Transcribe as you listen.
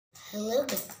Hello,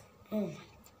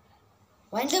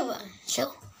 wonderful.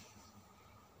 So,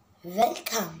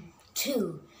 welcome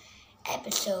to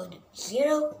episode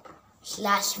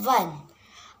 0/1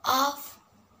 of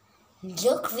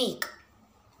Joke Week.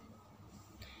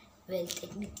 Well,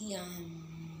 technically,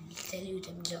 tell you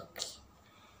some jokes.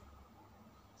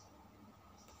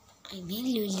 I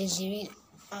mainly use the series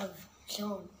of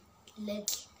so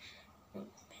let's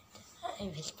I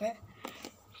whisper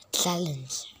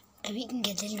silence. If we can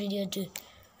get this video to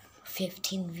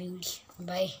 15 views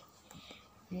by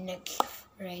next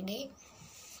Friday,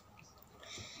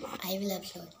 I will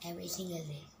upload every single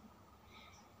day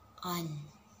on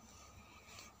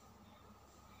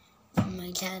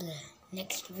my channel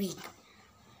next week.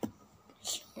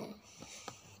 So,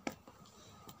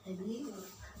 I believe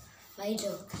 5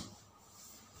 jokes.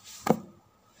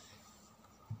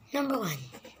 Number 1.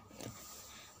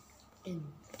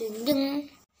 Ding, ding, ding.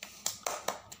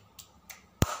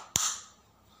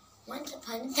 Once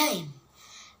upon a time,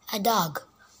 a dog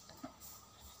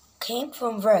came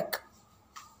from work.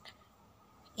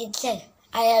 It said,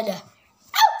 I had a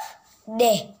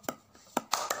day.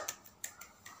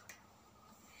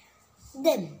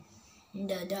 Then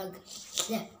the dog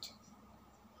slept.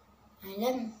 And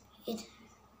then it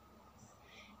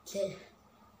said,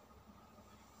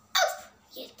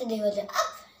 yesterday was a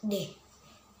day.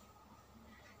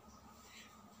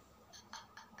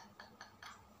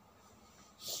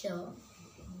 So,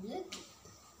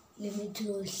 limit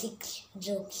to 6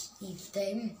 jokes each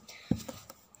time.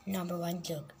 Number 1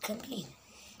 joke complete.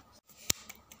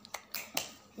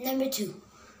 Number 2.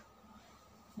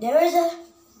 There was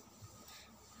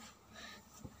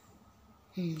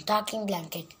a talking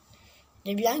blanket.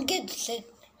 The blanket said,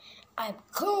 I'm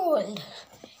cold.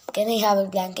 Can I have a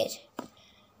blanket?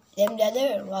 Then the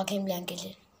other walking blanket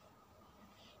said,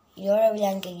 you're a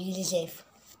blanket, you'll safe.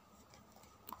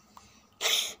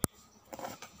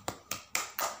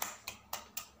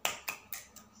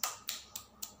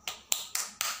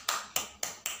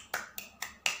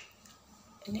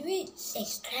 Anyway,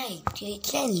 subscribe to the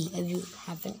channel if you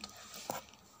haven't.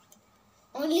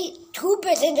 Only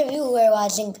 2% of you who are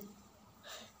watching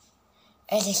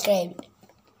are subscribed.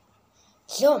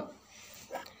 So,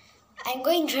 I'm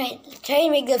going to try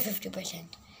and make the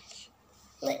 50%.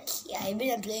 Let's see, I've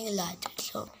been playing a lot.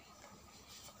 So,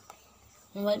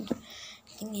 one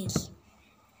thing is,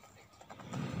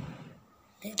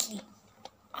 let's see.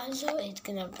 Also, it's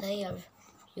gonna play if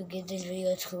you get this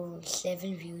video to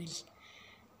 7 views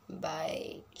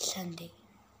by Sunday,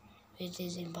 which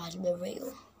is impossible for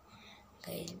you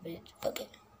guys, but okay.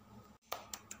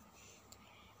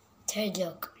 3rd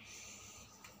joke.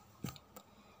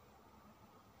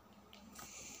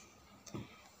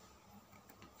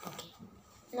 Okay.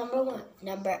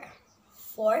 Number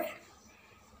 4.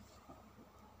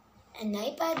 An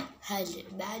iPad has a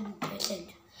bad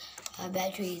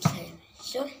battery time,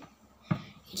 so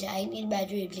I need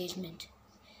battery replacement.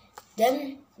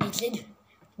 Then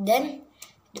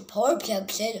the power plug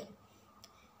said,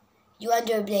 you want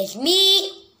to replace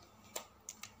me?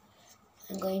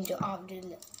 I'm going to off the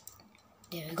light.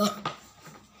 There we go.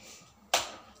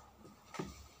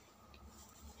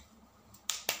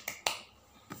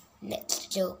 Next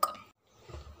joke.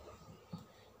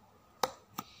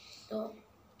 So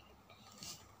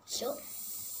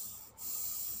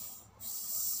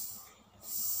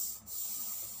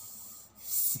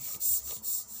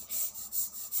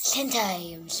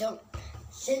time. So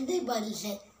Sunday bottle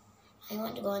said, I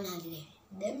want to go on holiday.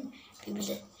 Then people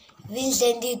said, we'll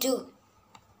send you too.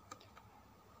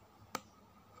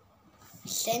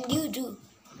 Send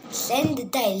the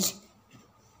tiles.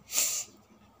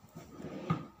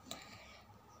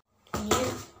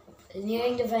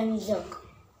 Nearing the final joke.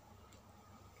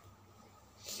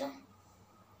 So,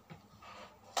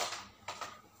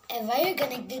 a wire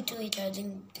connected to a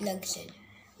charging plug said,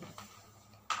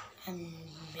 I'm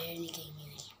barely getting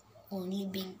used, only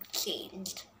being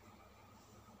changed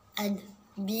and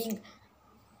I'm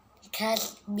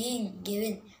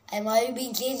already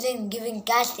being changed and giving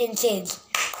cash in change.